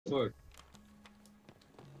fuck?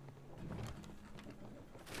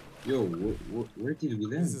 Yo, where did we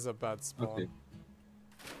land? This is a bad spawn. Okay.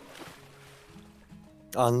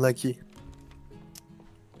 Unlucky.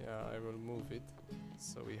 Yeah, I will move it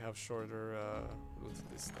so we have shorter loot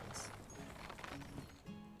distance.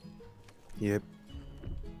 Yep.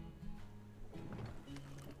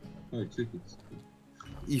 Oh, tickets.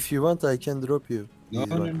 If you want, I can drop you. No, This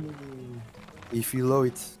no, one. no. If you love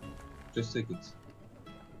it. Just tickets.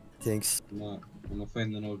 Thanks. I'm gonna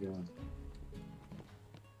find another one.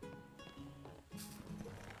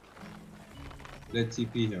 Let's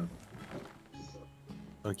TP here.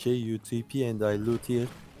 Okay, you TP and I loot here.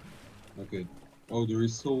 Okay. Oh, there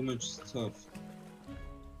is so much stuff.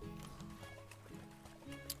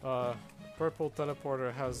 Purple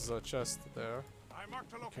teleporter has a chest there. I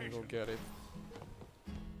marked a You can location. go get it.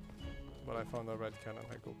 But I found a red cannon,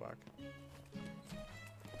 I go back.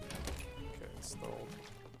 Okay, installed.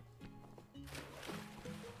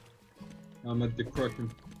 I'm at the Kraken.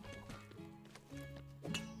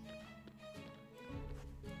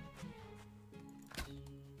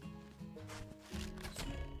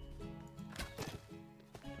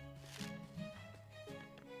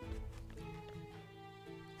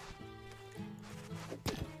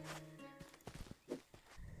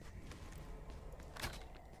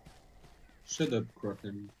 Shut up,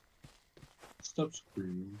 Kraken. Stop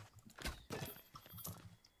screaming.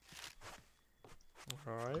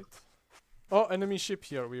 Alright. Oh, enemy ship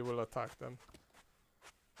here, we will attack them.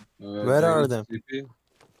 Where are them? TP?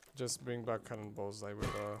 Just bring back cannonballs, I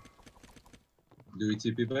will Do we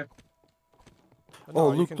TP back? no,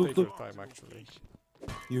 Oh, you look, can look, take look. your time actually.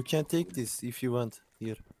 You can take this if you want.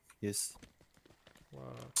 Here. Yes.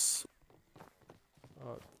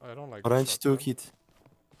 I don't like the Orange shotgun. took it.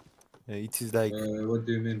 It is like What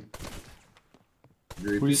do you mean? The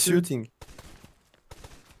who is repeater? shooting?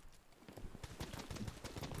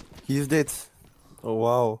 He's dead. Oh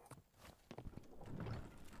wow.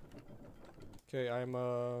 Okay, I'm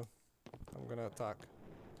gonna attack.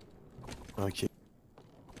 Okay.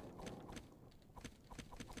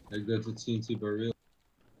 I got a TNT barrel.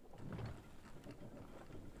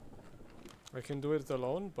 I can do it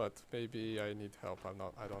alone, but maybe I need help.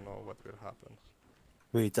 I don't know what will happen.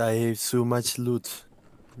 Wait, I have so much loot.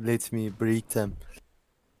 Let me break them.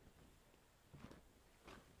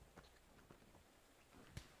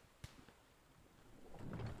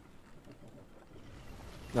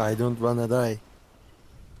 I don't wanna die.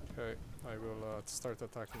 Okay, I will start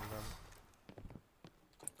attacking them.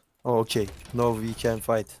 Oh, okay, now we can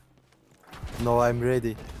fight. No, I'm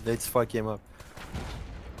ready. Let's fuck him up.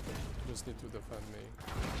 You just need to defend me.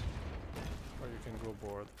 Or you can go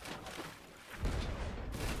board.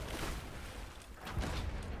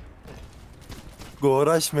 Go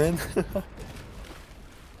rush, man.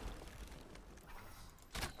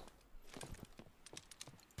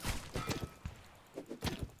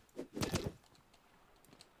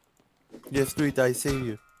 Yes, do it. I save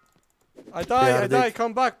you. I They die, are I die, dead.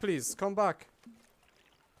 come back please, come back.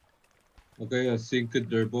 Okay, I think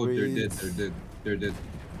they're both. They're Wait. dead. They're dead. They're dead.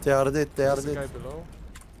 They are dead. They are There's a guy dead. below.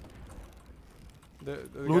 The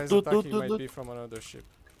Loot, guys loot, loot, attacking loot, might loot. be from another ship.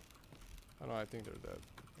 Oh no, I think they're dead.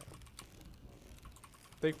 Yeah.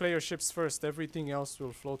 Take player ships first, everything else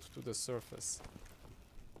will float to the surface.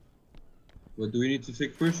 What do we need to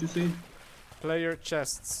take first, you say? Player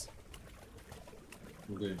chests.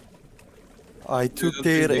 Okay. I took don't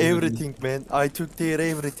their think they would- everything, man. I took their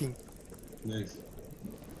everything. Nice.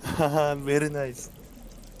 Very nice.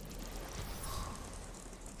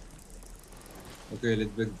 Okay,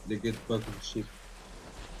 let's get back to the ship.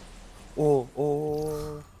 Oh,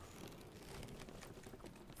 oh.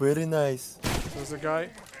 Very nice. There's a guy.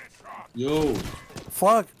 Yo!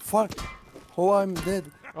 Fuck, fuck. Oh, I'm dead.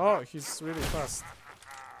 Oh, he's really fast.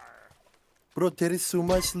 Bro, there is so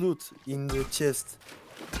much loot in the chest.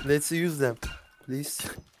 Let's use them, please.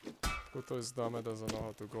 Kuto is dumb and doesn't know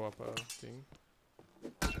how to go up a thing.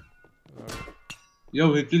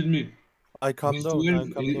 Yo, he killed me. I calm He's down, 12,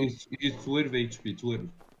 I calm down. he's 12 HP, 12.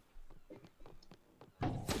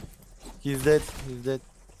 He's dead, he's dead.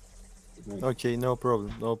 Nice. Okay, no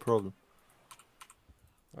problem, no problem.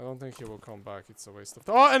 I don't think he will come back, it's a waste of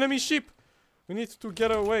time. Oh, enemy ship! We need to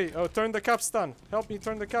get away. Oh, turn the capstan. Help me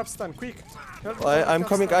turn the capstan, quick. Help me turn the I'm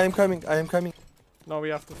coming, capstan. I am coming, I am coming. No, we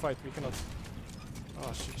have to fight, we cannot.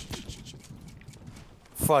 Oh, shit.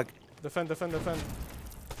 Fuck. Defend.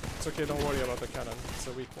 It's okay, don't worry about the cannon. It's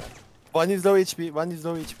a weak one. One is low HP, one is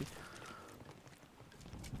low HP.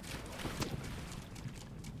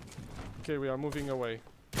 Okay, we are moving away.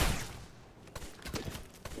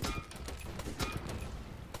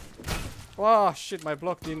 Oh shit, my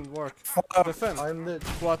block didn't work. Fuck, Defend. I'm dead.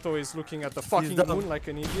 Quato is looking at the fucking down. moon like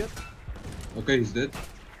an idiot. Okay, he's dead.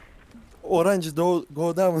 Orange,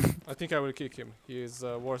 go down. I think I will kick him. He is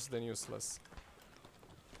worse than useless.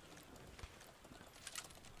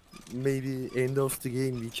 Maybe end of the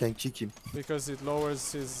game we can kick him. Because it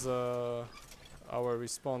lowers his our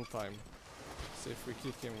respawn time. So if we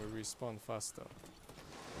kick him, we respawn faster.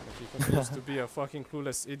 And if he continues to be a fucking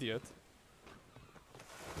clueless idiot,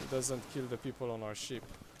 he doesn't kill the people on our ship.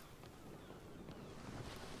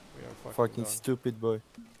 We are Fucking done. stupid boy.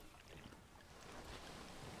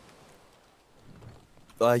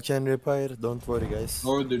 I can repair, don't worry guys.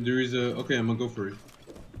 Oh, there is a. Okay, I'm gonna go for it.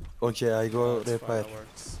 Okay, I go That's fine, repair. that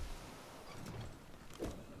works.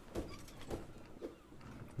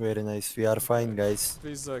 Very nice, we are fine guys.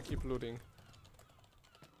 Please keep looting.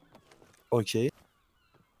 Okay.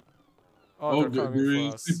 Oh, Oh, they're coming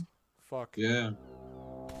there for is us. Fuck. Yeah.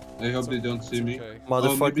 I hope they don't see me. Okay. Oh,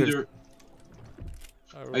 maybe Motherfucker. they're.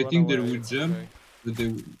 will I run think they away, would it's jump, okay. but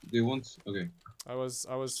they won't. Okay. I was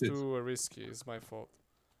Shit. too risky. It's my fault.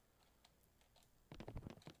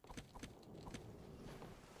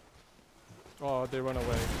 Oh, they run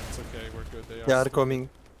away. It's okay. We're good. They are still- coming.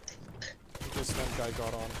 Just one guy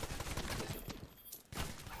got on.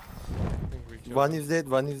 I think we killed One him. is dead,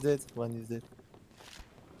 one is dead, one is dead.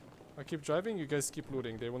 I keep driving. You guys keep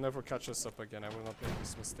looting. They will never catch us up again. I will not make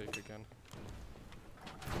this mistake again.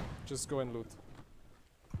 Just go and loot.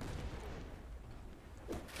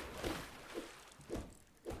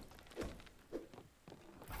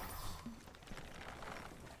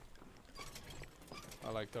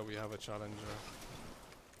 I like that we have a challenger.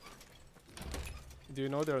 Do you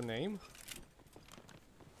know their name?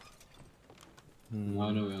 No,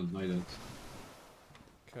 no, I don't.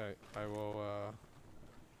 Okay, I will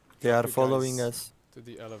They are you following guys us. to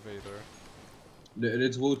the elevator.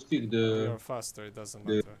 Let's vote kick We the are faster, it doesn't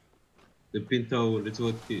the- matter. Pinto. Let's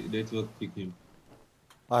vote kick him.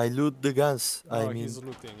 I loot the guns. Oh, I mean, he's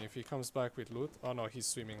looting. If he comes back with loot... Oh no, he's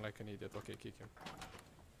swimming like an idiot. Okay, kick him.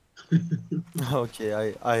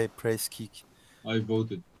 okay, I press kick. I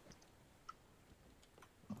voted.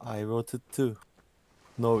 I voted too.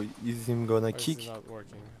 No, is him gonna Why is kick? it not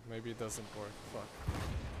working? Maybe it doesn't work. Fuck.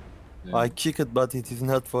 Yeah. I kick it, but it is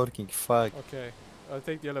not working. Fuck. Okay, I'll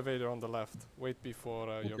take the elevator on the left. Wait before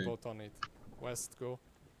your Okay. boat on it. West, go.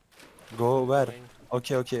 Go where? Going.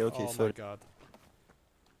 Okay, okay, Oh my sorry. god.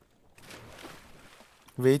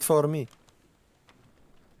 Wait for me.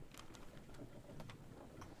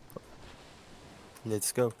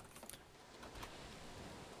 Let's go.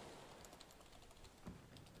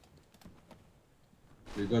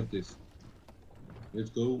 We got this. Let's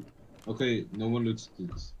go. Okay, no one looks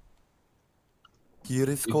this. Here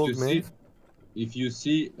is If cold, you man. see, if you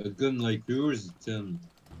see a gun like yours, tell me.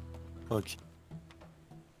 Okay.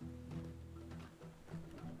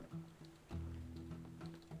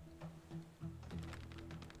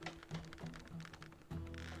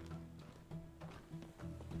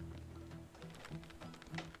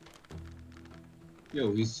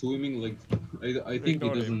 Yo, he's swimming like. I think he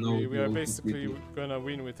Ignore doesn't him. know. We are how to basically swim. gonna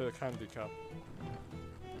win with a handicap.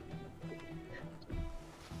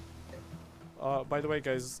 By the way,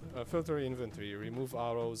 guys, filter inventory, remove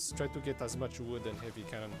arrows, try to get as much wood and heavy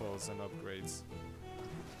cannonballs and upgrades.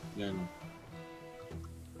 Yeah, I know.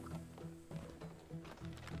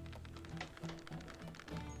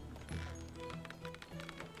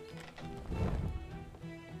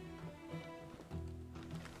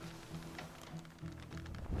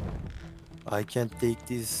 I can't take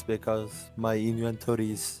this because my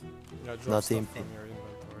inventory is Yeah, drop Not stuff empty. from your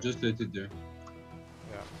inventory. Just let it there.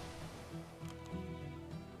 Yeah.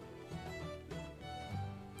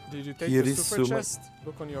 Did you take Here the is super so mu- chest?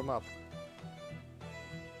 Look on your map.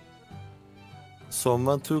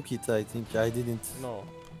 someone took it. I think I didn't. No,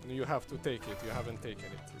 you have to take it. You haven't taken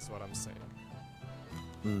it, is what I'm saying.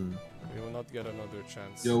 Hmm. You will not get another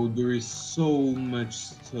chance. Yo, there is so much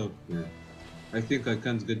stuff here. I think I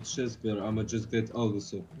can't get chest, but I'ma just get all the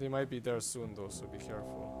stuff. They might be there soon though, so be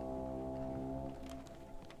careful.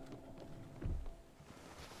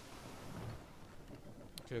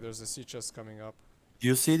 Okay, there's a sea chest coming up.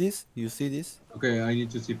 You see this? You see this? Okay, I need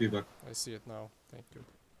to CP back. I see it now. Thank you.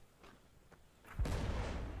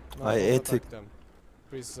 I don't ate attack them.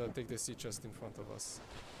 Please take the sea chest in front of us.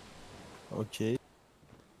 Okay.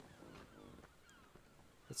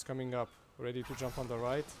 It's coming up. Ready to jump on the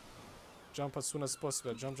right? Jump as soon as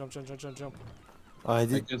possible. Jump, jump, jump, jump, jump, jump. I I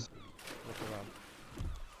did. guess Look around.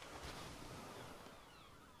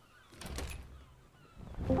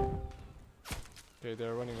 Okay,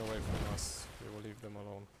 they're running away from us. We will leave them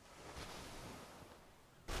alone.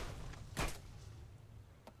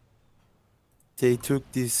 They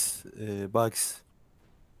took this box.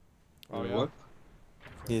 Oh yeah. What?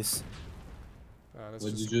 Yes. Let's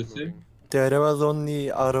What just did you keep say? looting. There was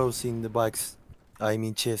only arrows in the box. I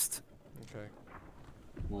mean chest. Okay.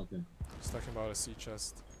 Okay. Just talking about a sea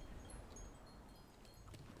chest.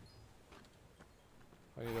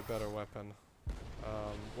 I need a better weapon.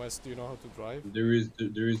 Wes, do you know how to drive? There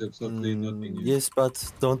is absolutely nothing here. Yes, but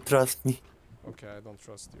don't trust me. Okay, I don't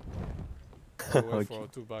trust you. I'll wait for Okay. a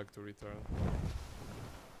 2 bag to return.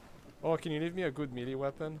 Oh, can you leave me a good melee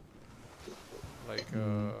weapon? Like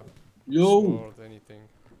Yo! sword, anything.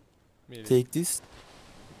 Melee. Take this.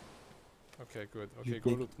 Okay, good. You Okay, go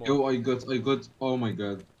take- loot more. Yo, I got, oh my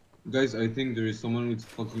god. Guys, I think there is someone with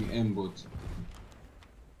fucking aimbot.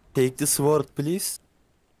 Take the sword, please.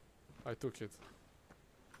 I took it.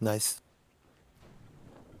 Nice.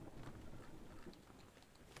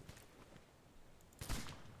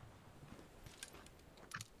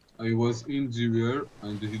 I was in the rear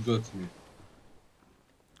and he got me.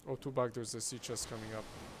 Oh, 2 bag, there's a sea chest coming up.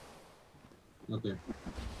 Okay.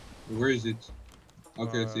 Where is it?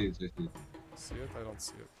 Okay, I see Uh, it, I see it. See it? I don't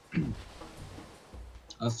see it.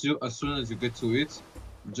 As soon as you get to it,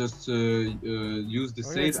 just use the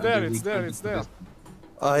Okay, sail it's and there, then it's there, return it's to the there.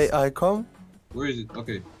 destination. I come. Where is it?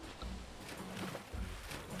 Okay.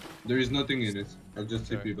 There is nothing in it. I'll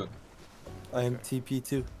just Okay. TP back. I am Okay. TP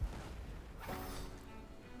too.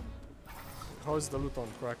 How is the loot on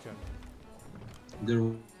Kraken? There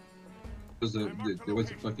was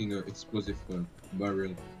a fucking explosive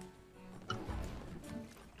barrel.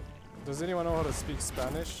 Does anyone know how to speak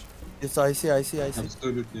Spanish? Yes, I see.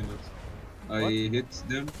 Absolutely not. I What? hit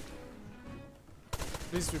them.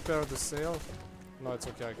 Please repair the sail. No, it's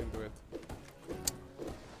okay, I can do it.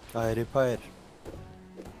 I repair.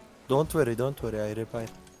 Don't worry, I repair.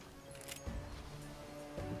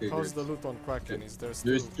 Okay, How's great. the loot on Kraken? Is there There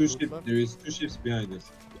still is two loot ships. left? There is two ships behind us.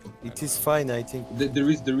 It is fine, I think. There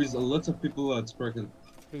is a lot of people at Kraken.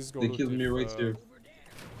 Please go They loot killed me if, right here.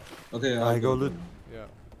 Okay, I go loot. Yeah.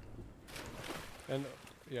 And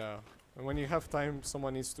yeah, and when you have time,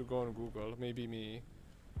 someone needs to go on Google, maybe me,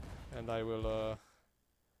 and I will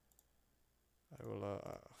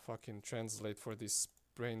fucking translate for this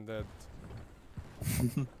brain dead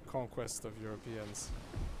conquest of Europeans.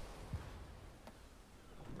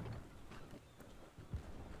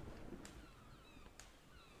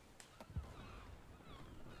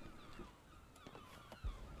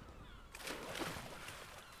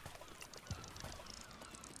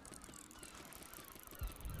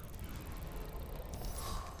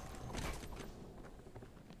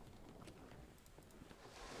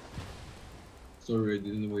 Sorry, I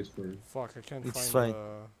didn't wait for you. Fuck, I can't It's find fine.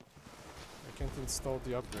 I can't install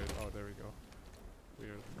the upgrade. Oh, there we go.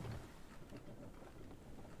 Weird.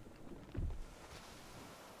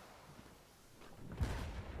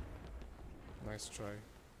 Nice try.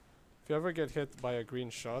 If you ever get hit by a green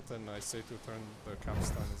shot and I say to turn the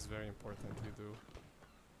capstan, it's very important you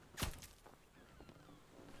do.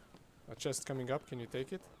 A chest coming up, can you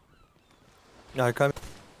take it? I come.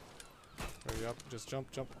 Hurry up, just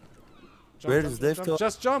jump, jump. Where jump, is jump, left jump, or-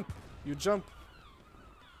 just jump! You jump!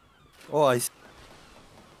 Oh, I see.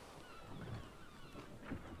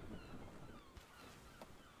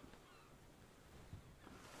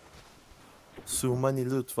 So many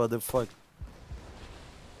loot, what the fuck?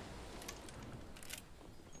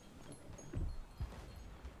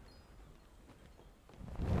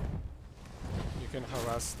 You can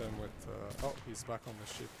harass them with oh, he's back on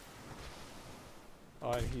the ship.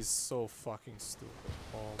 Oh, and he's so fucking stupid.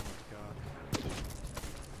 Oh my god.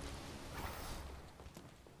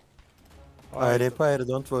 I Alright, repair,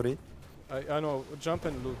 don't worry. I know, jump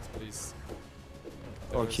and loot please.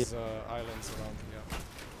 Okay. There's islands around here.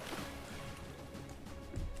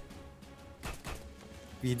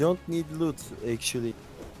 We don't need loot, actually.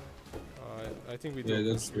 I think we Yeah, do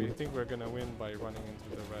that's this. We true. think we're gonna win by running into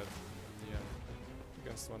the red in the end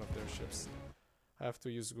against one of their ships. I have to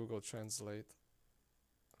use Google Translate.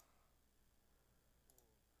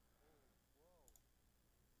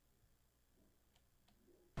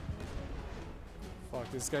 Fuck,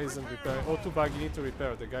 this guy isn't repairing. Oh, 2 bag, you need to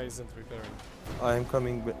repair. The guy isn't repairing. I am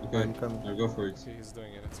coming, Okay, I'm coming. I'll go for it. Okay, he's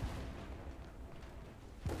doing it. It's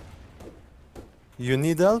You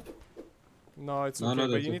need help? no, it's No, okay, no,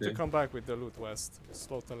 but that's you need to okay. come back with the loot west.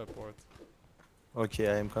 Slow teleport. Okay,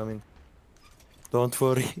 I am coming. Don't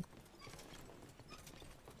worry.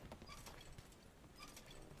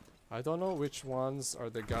 I don't know which ones are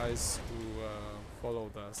the guys who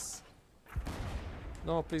followed us.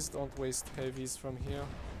 No, please don't waste heavies from here.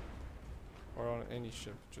 Or on any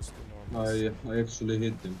ship, just the normals. I actually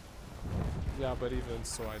hit them. Yeah, but even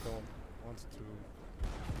so, I don't. wanted to.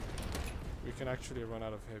 We can actually run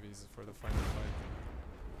out of heavies for the final fight.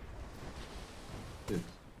 Yes.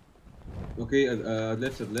 Okay,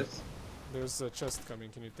 left, at left. There's a chest coming.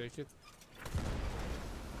 Can you take it?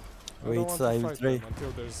 I Wait, don't want to I will fight try. them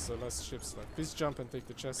until there's less ships left. Please jump and take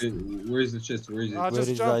the chest. Where is the chest? Where is it? Ah, Where just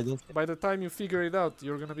is jump. I don't. By the time you figure it out,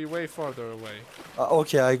 you're gonna be way farther away.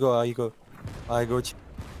 Okay, I go.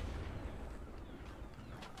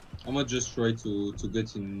 I'ma just try to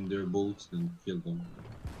get in their boats and kill them.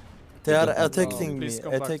 They are Because I'm- attacking me. Please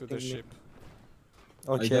come back to Attacking the me. ship.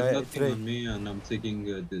 I Okay, got I nothing try. on me and I'm taking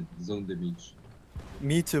the zone damage.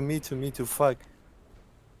 Me too. Fuck.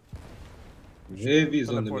 Heavy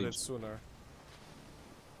zone Teleported damage. sooner.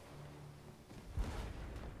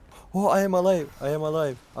 Oh, I am alive.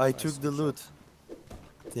 I Nice, took the good job. loot.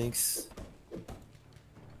 Thanks.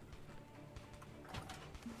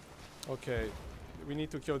 Okay, we need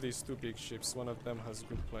to kill these two big ships. One of them has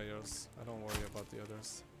good players. I don't worry about the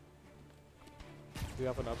others. Do you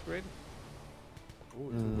have an upgrade? Ooh,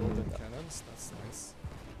 two golden cannons. That's nice.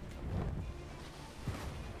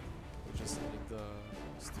 We just need the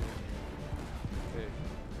steering wheel. Okay,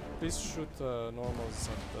 please shoot normals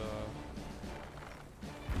at the.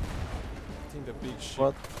 I think the big ship.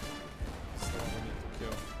 What? Is the one we need to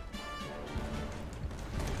kill.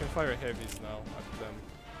 You can fire heavies now at them,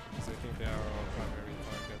 because I think they are our primary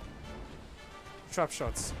target. Trap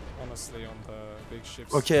shots, honestly, on the big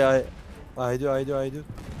ships. Okay, I do.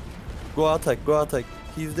 Go attack.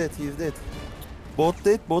 He's dead. Bot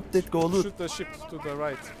dead, go loot. Shoot the ship to the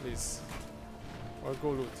right, please. Or go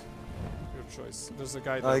loot. Your choice. There's a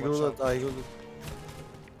guy there, I go watch loot, out.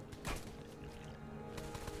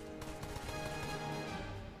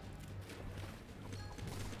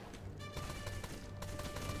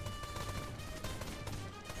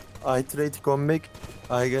 I try to come back.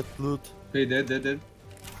 I get loot. Okay, dead.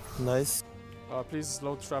 Nice. Please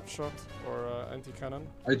load trap shot or anti-cannon.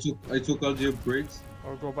 I took all the upgrades.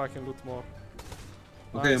 Or go back and loot more.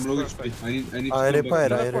 Okay, Nice, I'm low perfect. HP. I need to I come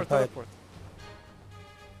back. repair. Teleport.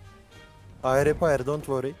 I repair, don't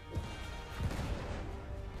worry.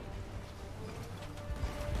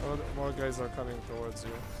 Oh, more guys are coming towards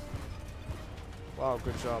you. Wow,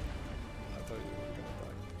 good job. I thought you were gonna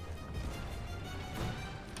die.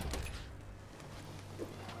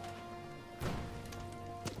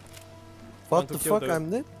 What Want to the kill fuck, the- I'm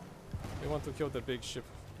dead? We want to kill the big ship,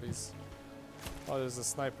 please. Oh, there's a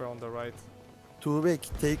sniper on the right. Two back,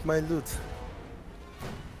 take my loot.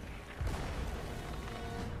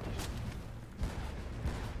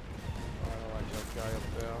 I don't like that guy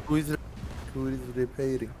up there. Who is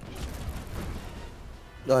repairing?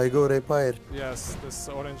 I go repair. Yes, this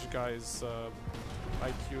orange guy is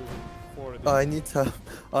IQ 40.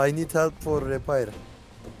 I need help for repair.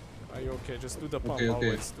 Are you okay? Just do the pump Okay.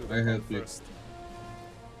 always. Do the I pump help you. first.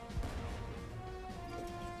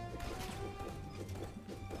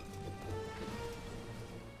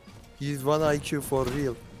 He's 1 IQ for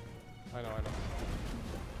real. I know.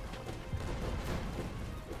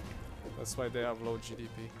 That's why they have low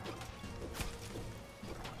GDP.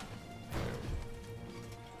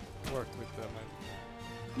 Worked with them.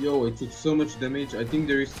 Yo, I took so much damage. I think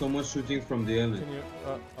there is so much shooting from the island. Can you?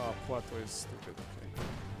 Plato is stupid. Okay.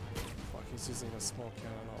 Fuck, he's using a small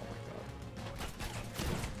cannon. Oh my god.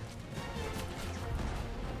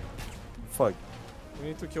 Fuck. We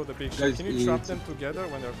need to kill the big ship. Guys, Can you trap it's- them together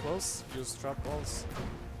when they're close? Use trap balls.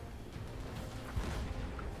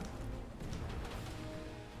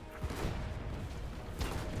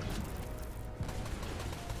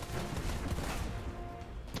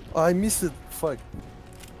 I missed it. Fuck.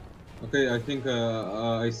 Okay, I think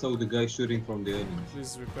I saw the guy shooting from the island.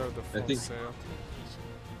 Please repair the I phone think- sail.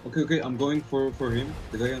 Okay, I'm going for him,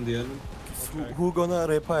 the guy on the island. Okay. Who gonna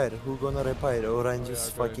repair? Orange Oh, is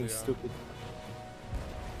yeah, good fucking idea. stupid.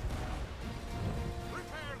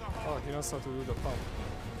 Oh, he knows how to do the pump.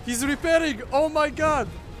 He's repairing! Oh my god!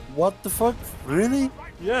 What the fuck? Really?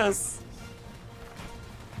 Yes!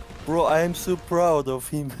 Bro, I am so proud of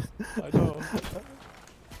him. I know.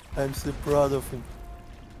 I'm so proud of him.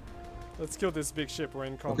 Let's kill this big ship. We're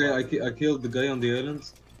in Okay, combat. I killed the guy on the island.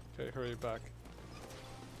 Okay, hurry back.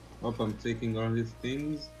 Up, I'm taking all his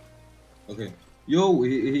things. Okay. Yo,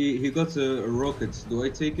 he got a rocket. Do I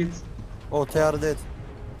take it? Oh, they are dead.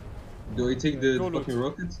 Do I take Okay, the go loot. fucking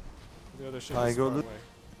rocket? The other ship I is go far loot. away.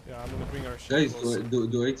 Yeah, I'm gonna bring our ship Guys, closer.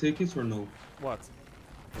 do I take it or no? What?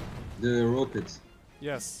 The rocket.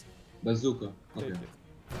 Yes, Bazooka. take Okay. it.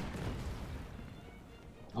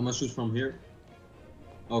 I'm gonna shoot from here.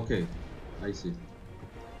 Okay. I see.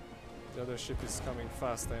 The other ship is coming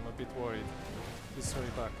fast. I'm a bit worried. Please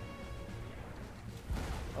hurry back.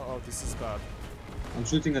 Oh, this is bad. I'm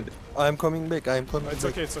shooting at. I'm coming back. I'm coming It's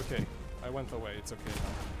back. okay, it's okay. I went away, it's okay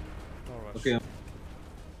now. No rush. Okay.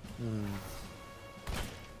 Hmm.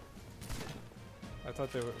 I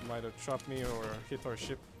thought they might have trapped me or hit our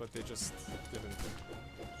ship, but they just didn't.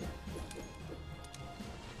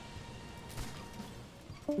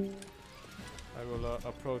 I will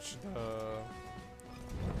approach the...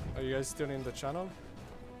 Are you guys still in the channel?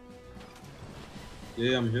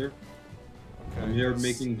 Yeah, I'm here. Okay. I'm here yes,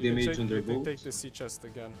 making you can damage take- on their you can boat. take the sea chest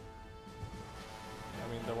again.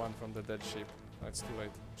 I mean the one from the dead ship. No, it's too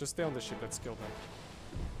late. Just stay on the ship, let's kill them.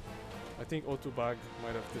 I think O2 bag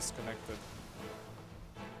might have disconnected.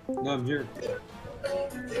 No, I'm here.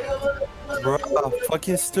 Bro,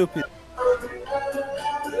 fucking stupid.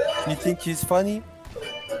 You think he's funny?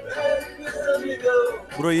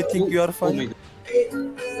 Bro, you think you are Oh funny? my god.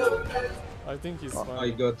 I think he's I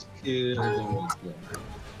fine. got killed. Oh my god.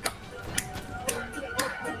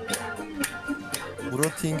 Bro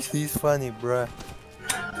thinks he's funny, bruh.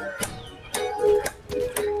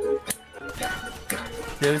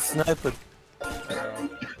 There's sniper.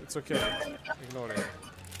 It's okay. Ignore it.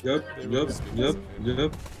 Yup, They will yup, be speaking yup, of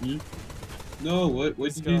him. yup. No, what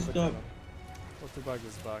Let's did get you on the stop? channel. O2 bag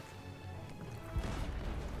is back.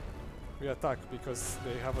 We attack because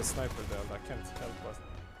they have a sniper there that can't help us.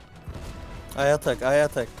 I attack, I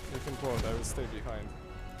attack. You can board, I will stay behind.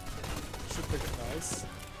 Shoot the nice.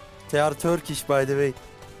 They are Turkish, by the way.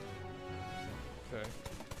 Okay.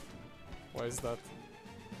 Why is that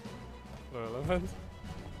relevant?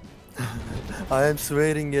 I am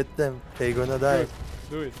swearing at them. They gonna die.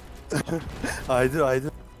 Do it. I do, I do.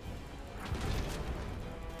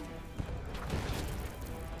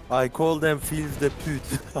 I call them filth the pute.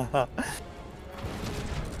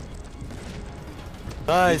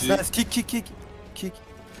 Nice, GG. nice. Kick, kick, kick. Kick.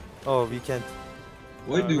 Oh, we can't.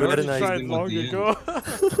 Why do we you very already nice. tried them at long the end? ago.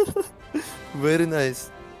 Very nice.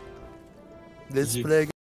 Let's GG. play.